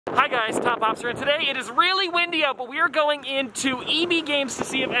Hi guys, Top Pops here, and today it is really windy out, but we are going into EB Games to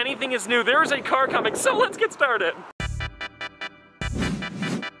see if anything is new. There is a car coming, so let's get started.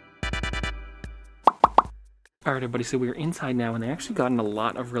 Alright everybody, so we're inside now, and they actually got in a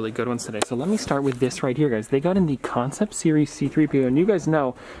lot of really good ones today. So let me start with this right here, guys. They got in the Concept Series C-3PO, and you guys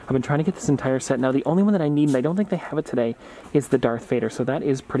know I've been trying to get this entire set. Now the only one that I need, and I don't think they have it today, is the Darth Vader, so that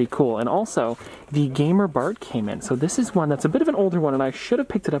is pretty cool. And also, the Gamer Bart came in. So this is one that's a bit of an older one, and I should have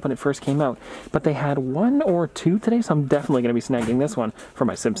picked it up when it first came out. But they had one or two today, so I'm definitely going to be snagging this one for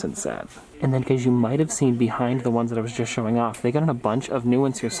my Simpsons set. And then, guys, you might have seen behind the ones that I was just showing off, they got in a bunch of new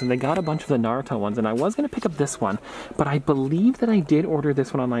ones here. So they got a bunch of the Naruto ones, and I was going to pick up this one, but I believe that I did order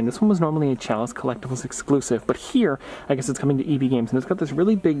this one online. This one was normally a Chalice Collectibles exclusive, but here, I guess it's coming to EB Games, and it's got this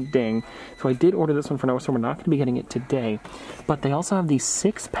really big ding. So I did order this one for now, so we're not going to be getting it today. But they also have the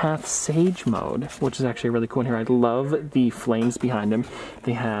 6-path Sage mode, which is actually really cool in here. I love the flames behind them.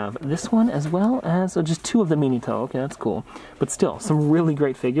 They have this one as well as just two of the Minito. Okay, that's cool. But still, some really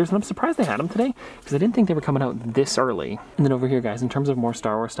great figures, and I'm surprised they had them today because I didn't think they were coming out this early. And then over here, guys, in terms of more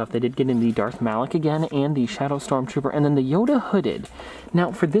Star Wars stuff, they did get in the Darth Malak again and the Shadow Stormtrooper, and then the Yoda hooded.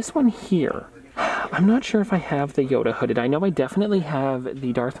 Now for this one here, I'm not sure if I have the Yoda hooded. I know I definitely have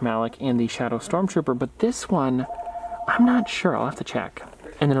the Darth Malak and the Shadow Stormtrooper, but this one, I'm not sure. I'll have to check.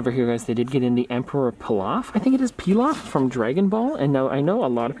 And then over here, guys, they did get in the Emperor Pilaf. I think it is Pilaf from Dragon Ball. And now I know a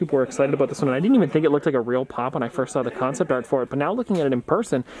lot of people were excited about this one. And I didn't even think it looked like a real pop when I first saw the concept art for it. But now looking at it in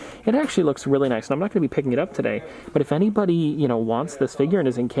person, it actually looks really nice. And I'm not going to be picking it up today. But if anybody, you know, wants this figure and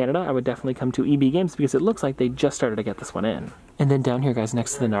is in Canada, I would definitely come to EB Games because it looks like they just started to get this one in. And then down here, guys,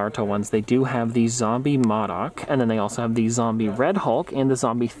 next to the Naruto ones, they do have the Zombie Modok, and then they also have the Zombie Red Hulk and the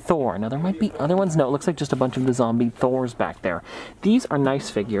Zombie Thor. Now, there might be other ones. No, it looks like just a bunch of the Zombie Thors back there. These are nice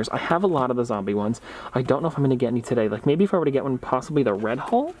figures. I have a lot of the zombie ones. I don't know if I'm going to get any today. Like, maybe if I were to get one, possibly the Red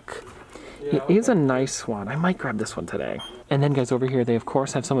Hulk. It is a nice one. I might grab this one today. And then, guys, over here, they, of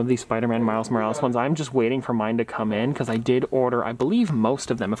course, have some of these Spider-Man Miles Morales ones. I'm just waiting for mine to come in because I did order, I believe, most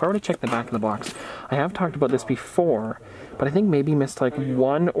of them. If I were to check the back of the box, I have talked about this before, but I think maybe missed, like,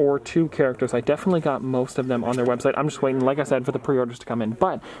 1 or 2 characters. I definitely got most of them on their website. I'm just waiting, like I said, for the pre-orders to come in.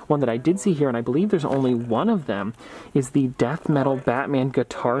 But one that I did see here, and I believe there's only one of them, is the Death Metal Batman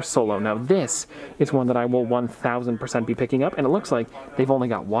Guitar Solo. Now, this is one that I will 1000% be picking up, and it looks like they've only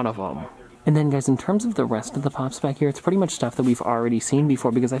got one of them. And then, guys, in terms of the rest of the pops back here, it's pretty much stuff that we've already seen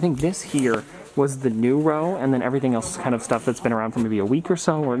before, because I think this here was the new row, and then everything else is kind of stuff that's been around for maybe a week or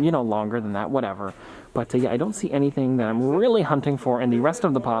so, or, you know, longer than that, whatever. But, yeah, I don't see anything that I'm really hunting for in the rest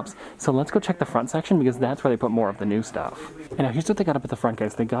of the pops, so let's go check the front section, because that's where they put more of the new stuff. And now, here's what they got up at the front,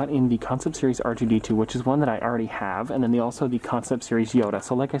 guys. They got in the Concept Series R2-D2, which is one that I already have, and then they also the Concept Series Yoda.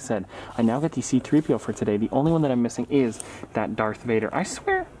 So, like I said, I now get the C-3PO for today. The only one that I'm missing is that Darth Vader. I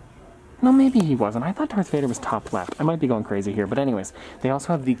swear... No, maybe he wasn't. I thought Darth Vader was top left. I might be going crazy here, but anyways, they also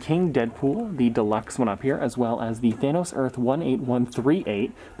have the King Deadpool, the deluxe one up here, as well as the Thanos Earth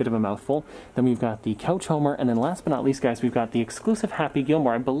 18138, bit of a mouthful. Then we've got the Couch Homer, and then last but not least, guys, we've got the exclusive Happy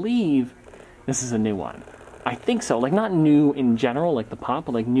Gilmore. I believe this is a new one. I think so. Like, not new in general, like the pop,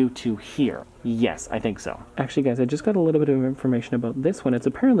 but like new to here. Yes, I think so. Actually, guys, I just got a little bit of information about this one. It's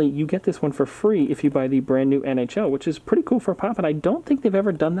apparently you get this one for free if you buy the brand new NHL, which is pretty cool for a pop, and I don't think they've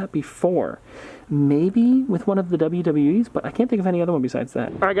ever done that before. Maybe with one of the WWEs, but I can't think of any other one besides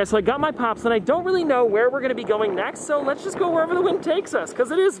that. All right, guys, so I got my pops, and I don't really know where we're going to be going next, so let's just go wherever the wind takes us,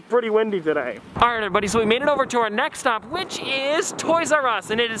 because it is pretty windy today. All right, everybody, so we made it over to our next stop, which is Toys R Us,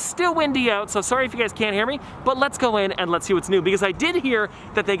 and it is still windy out, so sorry if you guys can't hear me, but let's go in and let's see what's new, because I did hear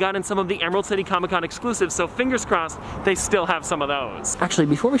that they got in some of the Emerald City Comic-Con exclusives, so fingers crossed they still have some of those. Actually,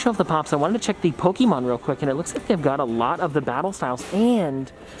 before we show off the pops, I wanted to check the Pokemon real quick, and it looks like they've got a lot of the battle styles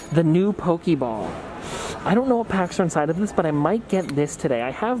and the new Pokeball. I don't know what packs are inside of this, but I might get this today.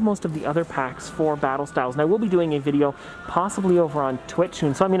 I have most of the other packs for battle styles, and I will be doing a video possibly over on Twitch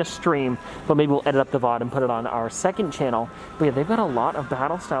soon, so I'm going to stream, but maybe we'll edit up the VOD and put it on our second channel. But yeah, they've got a lot of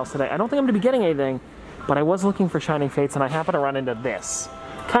battle styles today. I don't think I'm going to be getting anything, but I was looking for Shining Fates, and I happen to run into this.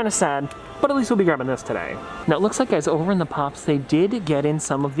 Kind of sad, but at least we'll be grabbing this today. Now, it looks like, guys, over in the pops, they did get in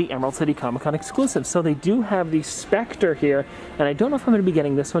some of the Emerald City Comic-Con exclusives. So they do have the Spectre here, and I don't know if I'm going to be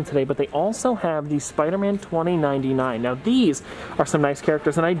getting this one today, but they also have the Spider-Man 2099. Now, these are some nice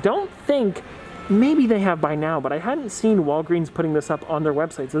characters, and I don't think maybe they have by now, but I hadn't seen Walgreens putting this up on their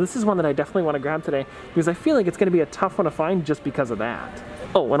website. So this is one that I definitely want to grab today because I feel like it's going to be a tough one to find just because of that.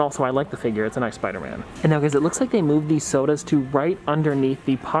 Oh, and also I like the figure. It's a nice Spider-Man. And now guys, it looks like they moved these sodas to right underneath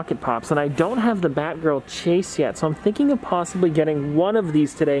the Pocket Pops, and I don't have the Batgirl Chase yet, so I'm thinking of possibly getting one of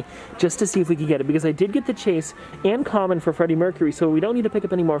these today just to see if we can get it, because I did get the Chase and Common for Freddie Mercury, so we don't need to pick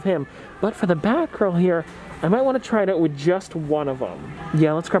up any more of him. But for the Batgirl here, I might want to try it out with just one of them.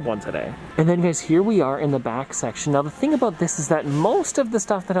 Yeah, let's grab one today. And then guys, here we are in the back section. Now the thing about this is that most of the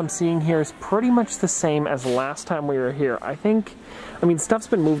stuff that I'm seeing here is pretty much the same as last time we were here. I mean, stuff's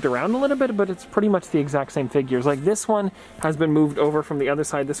been moved around a little bit, but it's pretty much the exact same figures. Like this one has been moved over from the other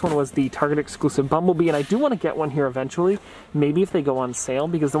side. This one was the Target exclusive Bumblebee, and I do want to get one here eventually. Maybe if they go on sale,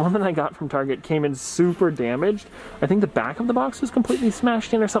 because the one that I got from Target came in super damaged. I think the back of the box was completely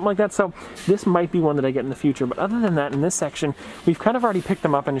smashed in or something like that, so this might be one that I get in the future. But other than that, in this section, we've kind of already picked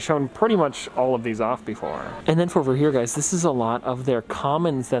them up and shown pretty much all of these off before. And then for over here, guys, this is a lot of their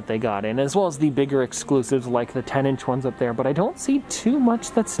commons that they got in, as well as the bigger exclusives like the 10-inch ones up there, but I don't see too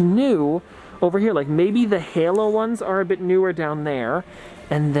much that's new over here. Like maybe the Halo ones are a bit newer down there.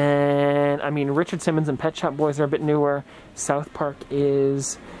 And then, I mean, Richard Simmons and Pet Shop Boys are a bit newer. South Park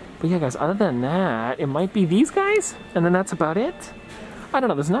is... But yeah, guys, other than that, it might be these guys, and then that's about it. I don't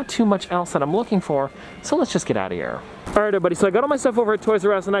know, there's not too much else that I'm looking for, so let's just get out of here. Alright everybody, so I got all my stuff over at Toys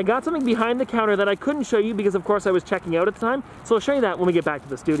R Us, and I got something behind the counter that I couldn't show you because of course I was checking out at the time, so I'll show you that when we get back to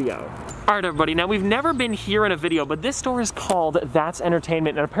the studio. Alright everybody, now we've never been here in a video, but this store is called That's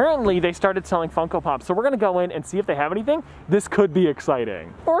Entertainment, and apparently they started selling Funko Pops, so we're gonna go in and see if they have anything. This could be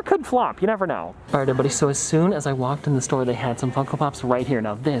exciting. Or it could flop, you never know. Alright everybody, so as soon as I walked in the store, they had some Funko Pops right here.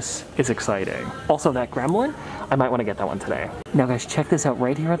 Now this is exciting. Also that Gremlin, I might want to get that one today. Now guys, check this out.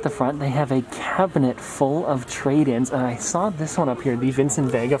 Right here at the front, they have a cabinet full of trade-ins, and I saw this one up here, the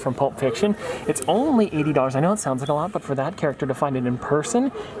Vincent Vega from Pulp Fiction. It's only $80. I know it sounds like a lot, but for that character to find it in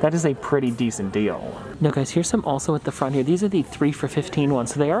person, that is a pretty decent deal. Now guys, here's some also at the front here. These are the 3 for $15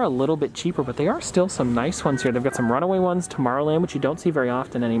 ones, so they are a little bit cheaper, but they are still some nice ones here. They've got some Runaway ones, Tomorrowland, which you don't see very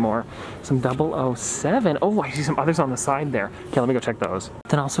often anymore. Some 007. Oh, I see some others on the side there. Okay, let me go check those.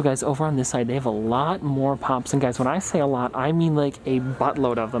 Then also guys, over on this side, they have a lot more Pops, and guys, when I say a lot, I mean like a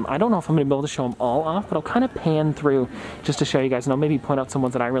buttload of them. I don't know if I'm going to be able to show them all off, but I'll kind of pan through just to show you guys, and I'll maybe point out some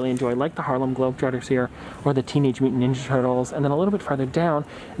ones that I really enjoy, like the Harlem Globetrotters here, or the Teenage Mutant Ninja Turtles, and then a little bit farther down,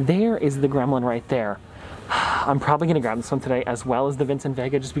 there is the Gremlin right there. I'm probably going to grab this one today, as well as the Vincent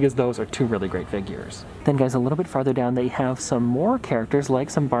Vega, just because those are two really great figures. Then guys, a little bit farther down, they have some more characters, like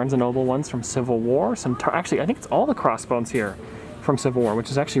some Barnes & Noble ones from Civil War, actually, I think it's all the Crossbones here from Civil War, which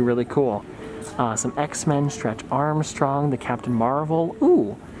is actually really cool. Some X-Men, Stretch Armstrong, the Captain Marvel.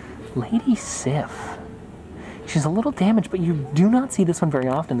 Ooh, Lady Sif. She's a little damaged, but you do not see this one very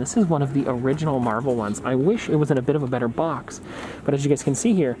often. This is one of the original Marvel ones. I wish it was in a bit of a better box, but as you guys can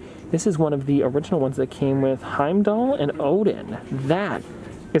see here, this is one of the original ones that came with Heimdall and Odin. That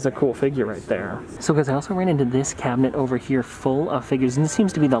is a cool figure right there. So guys, I also ran into this cabinet over here full of figures, and this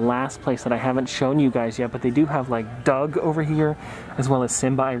seems to be the last place that I haven't shown you guys yet, but they do have like Doug over here, as well as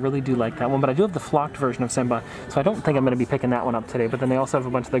Simba. I really do like that one, but I do have the flocked version of Simba, so I don't think I'm going to be picking that one up today. But then they also have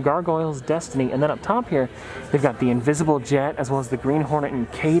a bunch of the Gargoyles, Destiny, and then up top here, they've got the Invisible Jet, as well as the Green Hornet and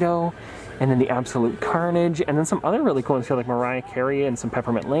Kato, and then the Absolute Carnage, and then some other really cool ones here like Mariah Carey and some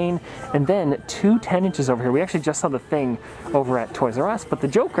Peppermint Lane, and then 2 10-inches over here. We actually just saw the Thing over at Toys R Us, but the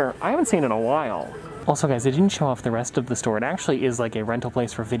Joker, I haven't seen in a while. Also guys, they didn't show off the rest of the store. It actually is like a rental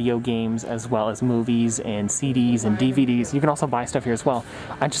place for video games, as well as movies and CDs and DVDs. You can also buy stuff here as well.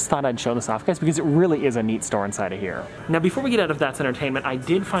 I just thought I'd show this off, guys, because it really is a neat store inside of here. Now before we get out of That's Entertainment, I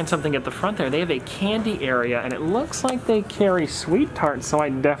did find something at the front there. They have a candy area, and it looks like they carry Sweet Tarts, so I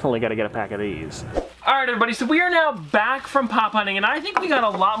definitely got to get a pack of these. Alright everybody, so we are now back from pop hunting, and I think we got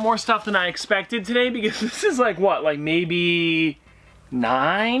a lot more stuff than I expected today, because this is like what, like maybe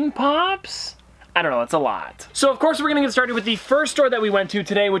 9 Pops? I don't know, it's a lot. So of course we're gonna get started with the first store that we went to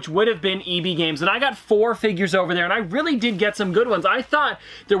today, which would have been EB Games, and I got 4 figures over there, and I really did get some good ones. I thought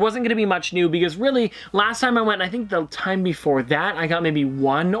there wasn't gonna be much new, because really, last time I went, and I think the time before that, I got maybe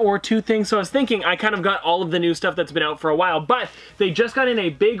 1 or 2 things, so I was thinking I kind of got all of the new stuff that's been out for a while, but they just got in a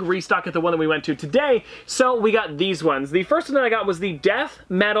big restock at the one that we went to today, so we got these ones. The first one that I got was the Death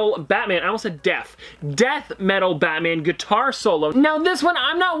Metal Batman. I almost said Death Metal Batman Guitar Solo. Now this one,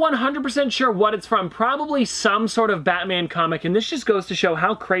 I'm not 100% sure what it's from, probably some sort of Batman comic, and this just goes to show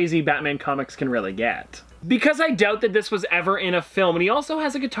how crazy Batman comics can really get. because I doubt that this was ever in a film. And he also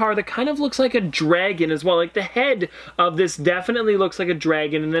has a guitar that kind of looks like a dragon as well. Like the head of this definitely looks like a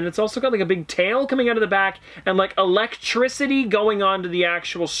dragon, and then it's also got like a big tail coming out of the back and like electricity going on to the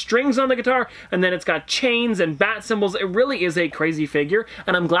actual strings on the guitar, and then it's got chains and bat symbols. It really is a crazy figure,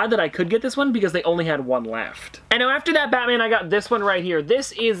 and I'm glad that I could get this one because they only had one left. And now after that Batman, I got this one right here.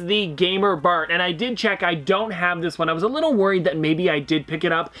 This is the Gamer Bart, and I did check, I don't have this one. I was a little worried that maybe I did pick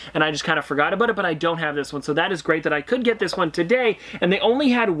it up and I just kind of forgot about it, but I don't have this one, so that is great that I could get this one today, and they only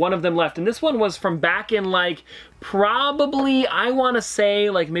had one of them left, and this one was from back in like probably, I want to say,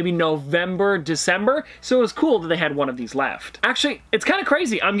 like maybe November, December, so it was cool that they had one of these left. Actually, it's kind of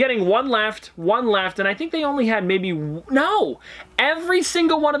crazy. I'm getting one left, and I think they only had maybe, no! Every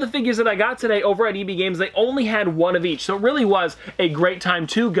single one of the figures that I got today over at EB Games, they only had one of each, so it really was a great time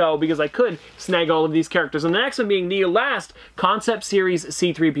to go because I could snag all of these characters. And the next one being the last Concept Series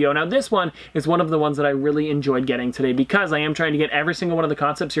C-3PO. Now this one is one of the ones that I really enjoyed getting today because I am trying to get every single one of the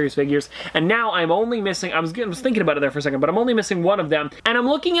Concept Series figures, and now I'm only missing, I was thinking about it there for a second, but I'm only missing one of them, and I'm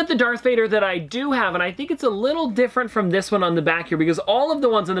looking at the Darth Vader that I do have, and I think it's a little different from this one on the back here because all of the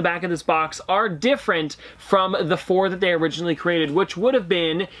ones on the back of this box are different from the 4 that they originally created, which would have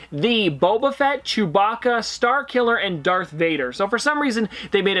been the Boba Fett, Chewbacca, Starkiller, and Darth Vader. So for some reason,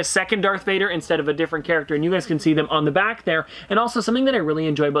 they made a second Darth Vader instead of a different character, and you guys can see them on the back there. And also something that I really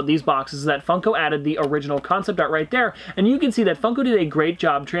enjoy about these boxes is that Funko added the original concept art right there, and you can see that Funko did a great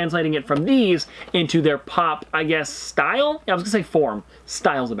job translating it from these into their pop, I guess, style? Yeah, I was gonna say form.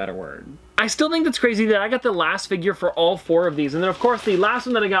 Style's a better word. I still think that's crazy that I got the last figure for all 4 of these. And then, of course, the last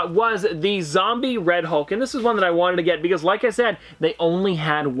one that I got was the Zombie Red Hulk. And this is one that I wanted to get because, like I said, they only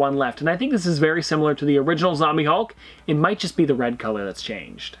had one left. And I think this is very similar to the original Zombie Hulk. It might just be the red color that's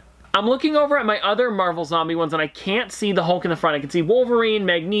changed. I'm looking over at my other Marvel Zombie ones, and I can't see the Hulk in the front. I can see Wolverine,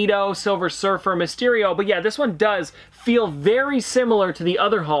 Magneto, Silver Surfer, Mysterio. But yeah, this one does feel very similar to the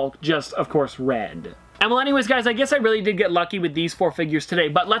other Hulk, just, of course, red. And well, anyways, guys, I guess I really did get lucky with these 4 figures today,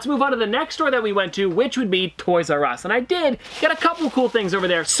 but let's move on to the next store that we went to, which would be Toys R Us. And I did get a couple cool things over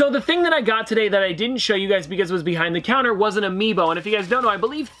there. So the thing that I got today that I didn't show you guys because it was behind the counter was an amiibo. And if you guys don't know, I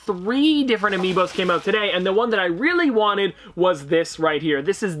believe 3 different amiibos came out today, and the one that I really wanted was this right here.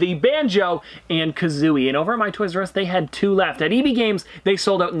 This is the Banjo and Kazooie. And over at my Toys R Us, they had 2 left. At EB Games, they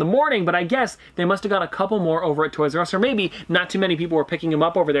sold out in the morning, but I guess they must have got a couple more over at Toys R Us, or maybe not too many people were picking them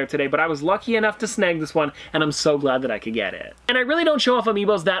up over there today, but I was lucky enough to snag this one, and I'm so glad that I could get it. And I really don't show off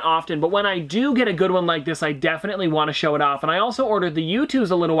amiibos that often, but when I do get a good one like this, I definitely want to show it off. And I also ordered the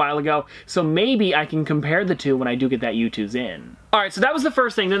U2s a little while ago, so maybe I can compare the 2 when I do get that U2s in. Alright, so that was the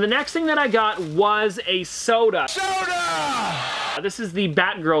first thing. Then the next thing that I got was a soda. This is the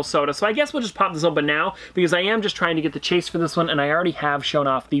Batgirl soda, so I guess we'll just pop this open now because I am just trying to get the chase for this one, and I already have shown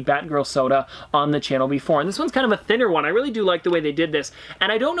off the Batgirl soda on the channel before. And this one's kind of a thinner one. I really do like the way they did this,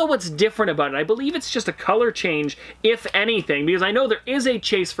 and I don't know what's different about it. I believe it's just a color change, if anything, because I know there is a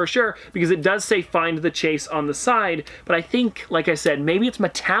chase for sure because it does say find the chase on the side, but I think, like I said, maybe it's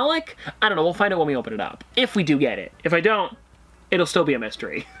metallic? I don't know. We'll find out when we open it up, if we do get it. If I don't, it'll still be a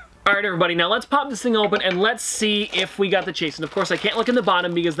mystery. Alright everybody, now let's pop this thing open and let's see if we got the chase. And of course I can't look in the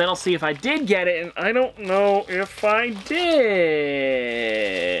bottom because then I'll see if I did get it, and I don't know if I did.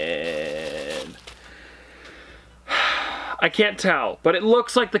 I can't tell, but it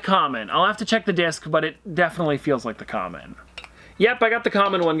looks like the common. I'll have to check the disc, but it definitely feels like the common. Yep, I got the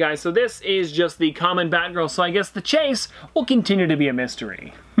common one, guys. So this is just the common Batgirl, so I guess the chase will continue to be a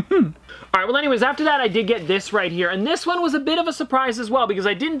mystery. Alright, well anyways, after that I did get this right here, and this one was a bit of a surprise as well, because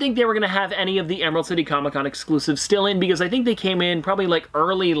I didn't think they were going to have any of the Emerald City Comic Con exclusives still in, because I think they came in probably like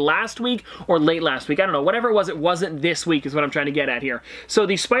early last week, or late last week, I don't know, whatever it wasn't this week is what I'm trying to get at here. So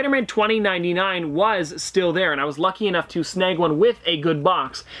the Spider-Man 2099 was still there, and I was lucky enough to snag one with a good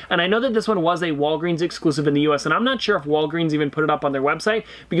box, and I know that this one was a Walgreens exclusive in the US, and I'm not sure if Walgreens even put it up on their website,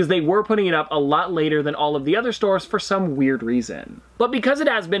 because they were putting it up a lot later than all of the other stores for some weird reason. But because it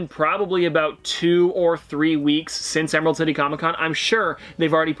has been probably about 2 or 3 weeks since Emerald City Comic Con, I'm sure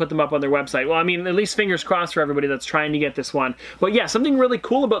they've already put them up on their website. Well, I mean, at least fingers crossed for everybody that's trying to get this one. But yeah, something really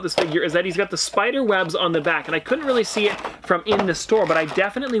cool about this figure is that he's got the spider webs on the back, and I couldn't really see it from in the store, but I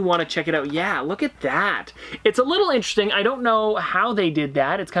definitely want to check it out. Yeah, look at that. It's a little interesting. I don't know how they did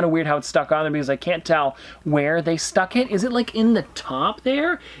that. It's kind of weird how it's stuck on there because I can't tell where they stuck it. Is it like in the top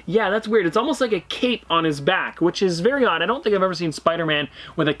there? Yeah, that's weird. It's almost like a cape on his back, which is very odd. I don't think I've ever seen Spider-Man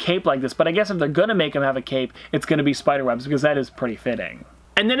with a cape like this, but I guess if they're gonna make him have a cape, it's gonna be spiderwebs because that is pretty fitting.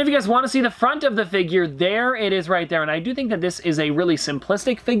 And then if you guys want to see the front of the figure, there it is right there. And I do think that this is a really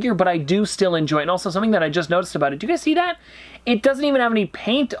simplistic figure, but I do still enjoy it. And also something that I just noticed about it. Do you guys see that? It doesn't even have any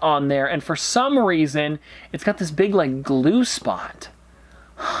paint on there. And for some reason, it's got this big like glue spot.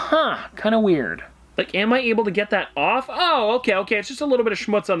 Huh, kind of weird. Like, am I able to get that off? Oh, okay. It's just a little bit of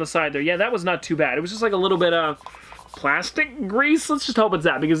schmutz on the side there. Yeah, that was not too bad. It was just like a little bit of plastic grease. Let's just hope it's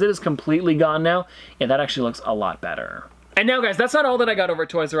that, because it is completely gone now. Yeah, that actually looks a lot better. And now, guys, that's not all that I got over at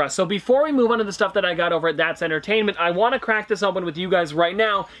Toys R Us. So before we move on to the stuff that I got over at That's Entertainment, I want to crack this open with you guys right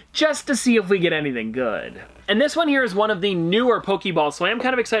now, just to see if we get anything good. And this one here is one of the newer Pokeballs, so I am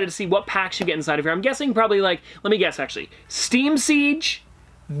kind of excited to see what packs you get inside of here. I'm guessing probably like, let me guess actually, Steam Siege,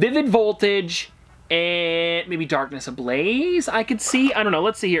 Vivid Voltage, and maybe Darkness Ablaze, I could see. I don't know,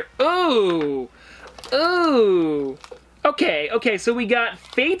 let's see here. Ooh! Ooh! Okay, so we got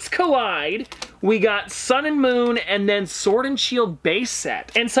Fates Collide, we got Sun and Moon, and then Sword and Shield base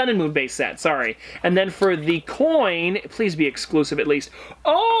set. And Sun and Moon base set, sorry. And then for the coin, please be exclusive at least.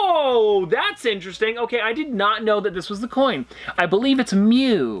 Oh, that's interesting. Okay, I did not know that this was the coin. I believe it's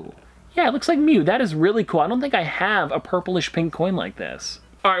Mew. Yeah, it looks like Mew. That is really cool. I don't think I have a purplish pink coin like this.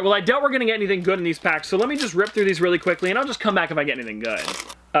 All right, well, I doubt we're gonna get anything good in these packs, so let me just rip through these really quickly, and I'll just come back if I get anything good.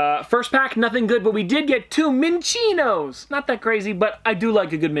 First pack, nothing good, but we did get 2 Minchinos. Not that crazy, but I do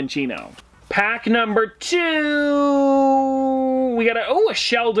like a good Minchino. Pack number 2, we got a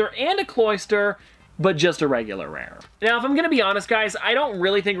Shelder and a Cloyster, but just a regular rare. Now, if I'm gonna be honest, guys, I don't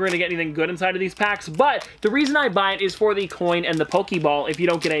really think we're gonna get anything good inside of these packs, but the reason I buy it is for the coin and the Pokeball. If you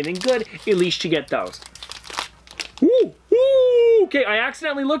don't get anything good, at least you get those. Ooh, ooh, okay, I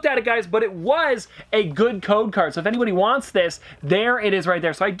accidentally looked at it, guys, but it was a good code card. So if anybody wants this, there it is right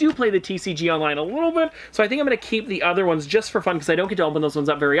there. So I do play the TCG online a little bit, so I think I'm going to keep the other ones just for fun because I don't get to open those ones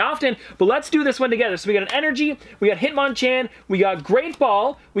up very often. But let's do this one together. So we got an Energy, we got Hitmonchan, we got Great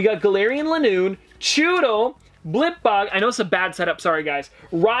Ball, we got Galarian Lanoon, Choodle, Blipbug, I know it's a bad setup, sorry guys,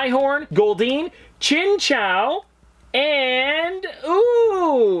 Rhyhorn, Goldeen, Chinchou, and,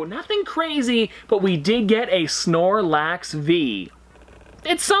 ooh, nothing crazy, but we did get a Snorlax V.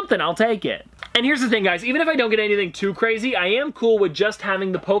 It's something, I'll take it. And here's the thing, guys, even if I don't get anything too crazy, I am cool with just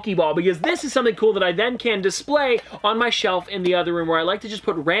having the Pokeball, because this is something cool that I then can display on my shelf in the other room, where I like to just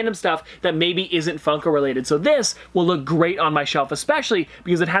put random stuff that maybe isn't Funko related. So this will look great on my shelf, especially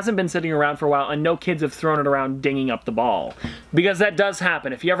because it hasn't been sitting around for a while and no kids have thrown it around dinging up the ball. Because that does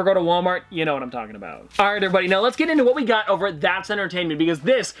happen. If you ever go to Walmart, you know what I'm talking about. All right, everybody, now let's get into what we got over at That's Entertainment, because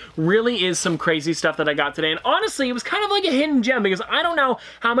this really is some crazy stuff that I got today. And honestly, it was kind of like a hidden gem, because I don't know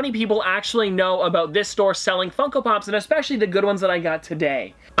how many people actually know about this store selling Funko Pops, and especially the good ones that I got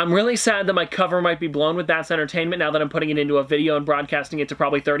today. I'm really sad that my cover might be blown with That's Entertainment now that I'm putting it into a video and broadcasting it to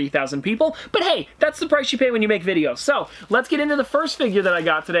probably 30,000 people, but hey, that's the price you pay when you make videos. So let's get into the first figure that I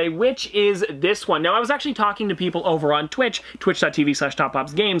got today, which is this one. Now, I was actually talking to people over on Twitch,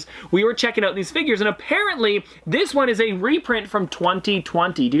 twitch.tv/TopPopsGames. We were checking out these figures, and apparently this one is a reprint from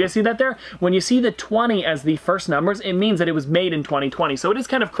 2020. Do you guys see that there? When you see the 20 as the first numbers, it means that it was made in 2020. So it is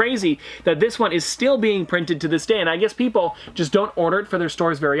kind of crazy that this one is still being printed to this day, and I guess people just don't order it for their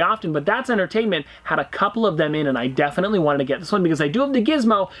stores very often, but That's Entertainment had a couple of them in, and I definitely wanted to get this one because I do have the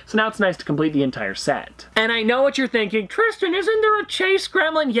gizmo, so now it's nice to complete the entire set. And I know what you're thinking, Tristan, isn't there a Chase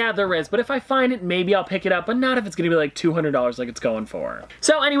Gremlin? Yeah, there is, but if I find it, maybe I'll pick it up, but not if it's gonna be like $200 like it's going for.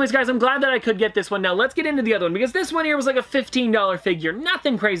 So anyways, guys, I'm glad that I could get this one. Now let's get into the other one, because this one here was like a $15 figure.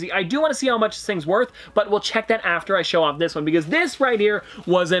 Nothing crazy. I do want to see how much this thing's worth, but we'll check that after I show off this one, because this right here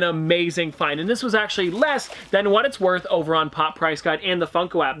was an amazing find, and this was actually less than what it's worth over on Pop Price Guide and the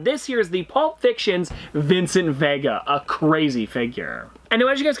Funko app. This here is the Pulp Fiction's Vincent Vega, a crazy figure. And now,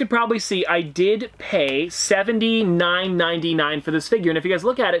 as you guys could probably see, I did pay $79.99 for this figure, and if you guys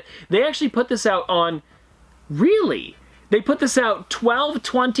look at it, they actually put this out on, really? They put this out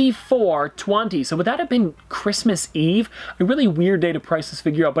 12/24/20, so would that have been Christmas Eve? A really weird day to price this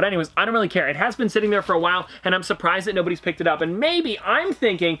figure out, but anyways, I don't really care. It has been sitting there for a while, and I'm surprised that nobody's picked it up, and maybe I'm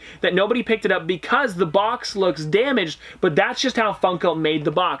thinking that nobody picked it up because the box looks damaged, but that's just how Funko made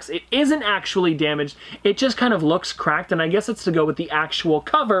the box. It isn't actually damaged, it just kind of looks cracked, and I guess it's to go with the actual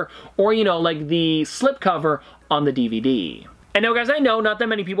cover, or, you know, like the slip cover on the DVD. And now, guys, I know not that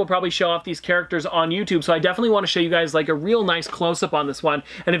many people probably show off these characters on YouTube, so I definitely want to show you guys like a real nice close-up on this one.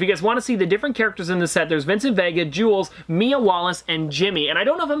 And if you guys want to see the different characters in the set, there's Vincent Vega, Jules, Mia Wallace, and Jimmy. And I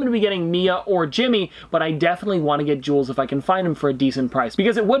don't know if I'm going to be getting Mia or Jimmy, but I definitely want to get Jules if I can find him for a decent price,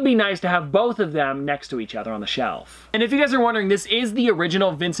 because it would be nice to have both of them next to each other on the shelf. And if you guys are wondering, this is the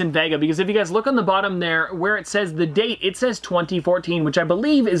original Vincent Vega, because if you guys look on the bottom there where it says the date, it says 2014, which I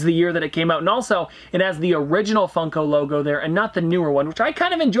believe is the year that it came out. And also, it has the original Funko logo there, and not the newer one, which I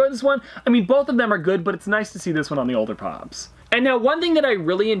kind of enjoy this one. I mean, both of them are good, but it's nice to see this one on the older Pops. And now one thing that I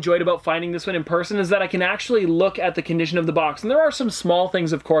really enjoyed about finding this one in person is that I can actually look at the condition of the box. And there are some small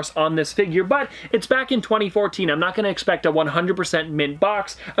things, of course, on this figure, but it's back in 2014. I'm not going to expect a 100% mint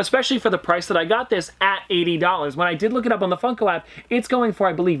box, especially for the price that I got this at $80. When I did look it up on the Funko app, it's going for,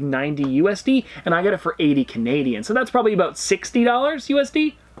 I believe, 90 USD, and I got it for 80 Canadian. So that's probably about $60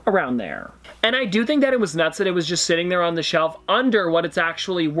 USD, around there. And I do think that it was nuts that it was just sitting there on the shelf under what it's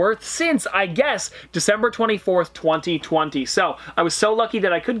actually worth since, I guess, December 24th, 2020. So I was so lucky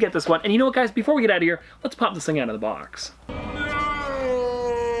that I could get this one. And you know what, guys, before we get out of here, let's pop this thing out of the box.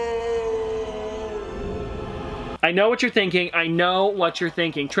 I know what you're thinking. I know what you're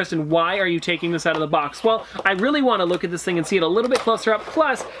thinking. Tristan, why are you taking this out of the box? Well, I really want to look at this thing and see it a little bit closer up.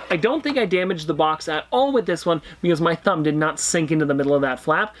 Plus, I don't think I damaged the box at all with this one because my thumb did not sink into the middle of that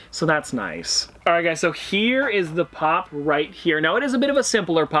flap, so that's nice. Alright guys, so here is the Pop right here. Now it is a bit of a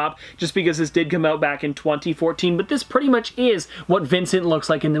simpler Pop just because this did come out back in 2014, but this pretty much is what Vincent looks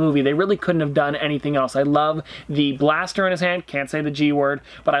like in the movie. They really couldn't have done anything else. I love the blaster in his hand, can't say the G word,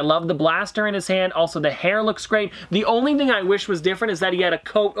 but I love the blaster in his hand. Also the hair looks great. The only thing I wish was different is that he had a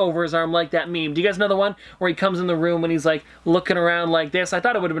coat over his arm like that meme. Do you guys know the one where he comes in the room and he's like looking around like this? I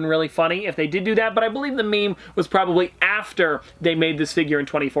thought it would have been really funny if they did do that, but I believe the meme was probably after they made this figure in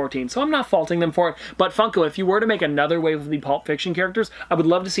 2014, so I'm not faulting them for it. But Funko, if you were to make another wave of the Pulp Fiction characters, I would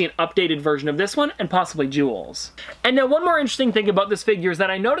love to see an updated version of this one and possibly Jules. And now one more interesting thing about this figure is that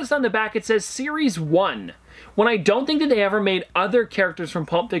I noticed on the back it says Series 1. When I don't think that they ever made other characters from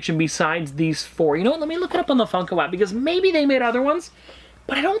Pulp Fiction besides these four. You know what, let me look it up on the Funko app because maybe they made other ones,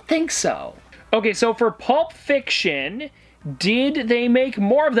 but I don't think so. Okay, so for Pulp Fiction, did they make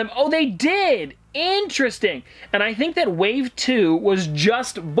more of them? Oh, they did! Interesting! And I think that Wave 2 was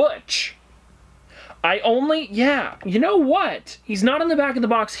just Butch. Yeah, you know what? He's not on the back of the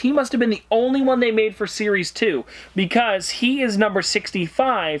box. He must have been the only one they made for Series 2 because he is number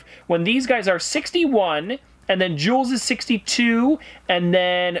 65 when these guys are 61, and then Jules is 62, and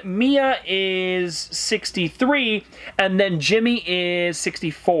then Mia is 63, and then Jimmy is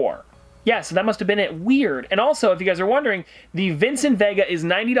 64. Yeah, so that must have been it. Weird. And also, if you guys are wondering, the Vincent Vega is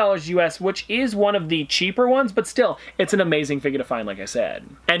 $90 US, which is one of the cheaper ones, but still, it's an amazing figure to find, like I said.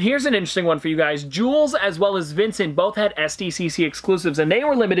 And here's an interesting one for you guys. Jules, as well as Vincent, both had SDCC exclusives, and they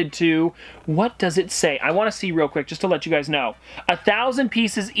were limited to, what does it say? I want to see real quick, just to let you guys know. 1,000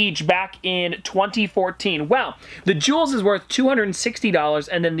 pieces each back in 2014. Well, the Jules is worth $260,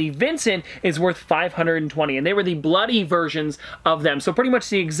 and then the Vincent is worth $520, and they were the bloody versions of them. So pretty much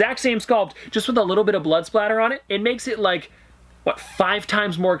the exact same sculpt, just with a little bit of blood splatter on it. It makes it like, what, 5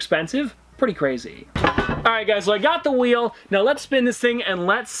 times more expensive? Pretty crazy. Alright guys, so I got the wheel. Now let's spin this thing and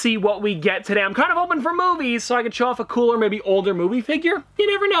let's see what we get today. I'm kind of hoping for movies so I can show off a cooler, maybe older movie figure. You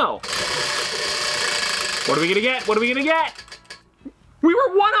never know. What are we gonna get? What are we gonna get? We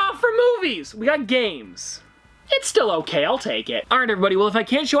were one off for movies. We got games. It's still okay, I'll take it. Alright everybody, well if I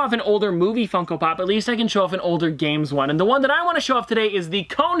can't show off an older movie Funko Pop, at least I can show off an older games one. And the one that I want to show off today is the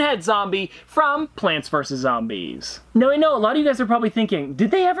Conehead Zombie from Plants vs. Zombies. Now I know a lot of you guys are probably thinking, did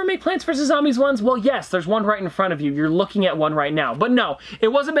they ever make Plants vs. Zombies ones? Well yes, there's one right in front of you. You're looking at one right now. But no, it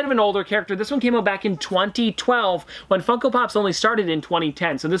was a bit of an older character. This one came out back in 2012 when Funko Pops only started in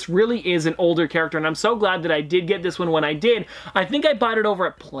 2010. So this really is an older character and I'm so glad that I did get this one when I did. I think I bought it over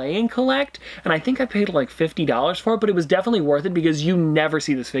at Play and Collect and I think I paid like $50 for it, but it was definitely worth it because you never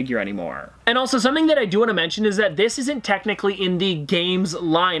see this figure anymore. And also something that I do want to mention is that this isn't technically in the games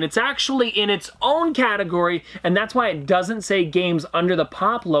line. It's actually in its own category, and that's why it doesn't say games under the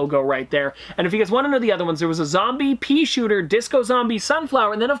Pop logo right there. And if you guys want to know the other ones, there was a zombie, pea shooter, disco zombie,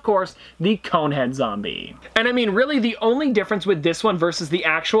 sunflower, and then of course the Conehead Zombie. And I mean really the only difference with this one versus the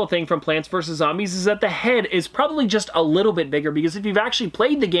actual thing from Plants vs. Zombies is that the head is probably just a little bit bigger because if you've actually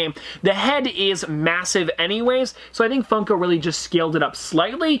played the game, the head is massive anyways. So I think Funko really just scaled it up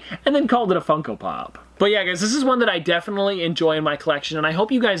slightly and then called it a Funko Pop. But yeah guys, this is one that I definitely enjoy in my collection and I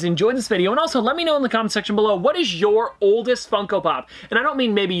hope you guys enjoyed this video. And also let me know in the comment section below, what is your oldest Funko Pop? And I don't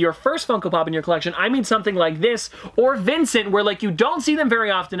mean maybe your first Funko Pop in your collection, I mean something like this or Vincent where like you don't see them very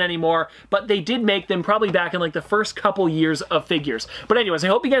often anymore, but they did make them probably back in like the first couple years of figures. But anyways, I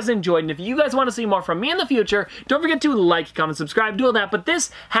hope you guys enjoyed, and if you guys want to see more from me in the future, don't forget to like, comment, subscribe, do all that. But this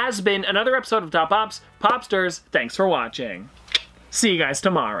has been another episode of Top Pops, Popsters. Thanks for watching. See you guys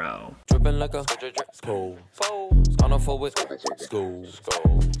tomorrow. Dripping like a school. Gonna forward school.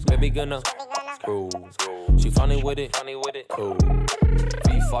 Baby gonna school. She funny with it. Cool.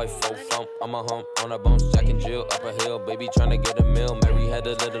 3-5-4 thump. I'm a hump on a bounce, Jack and Jill up a hill. Baby tryna get a meal. Mary had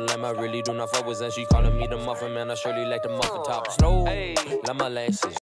a little lamb, I really do not fuck with. And she calling me the muffin man. I surely like the muffin top. Slow, like my lashes.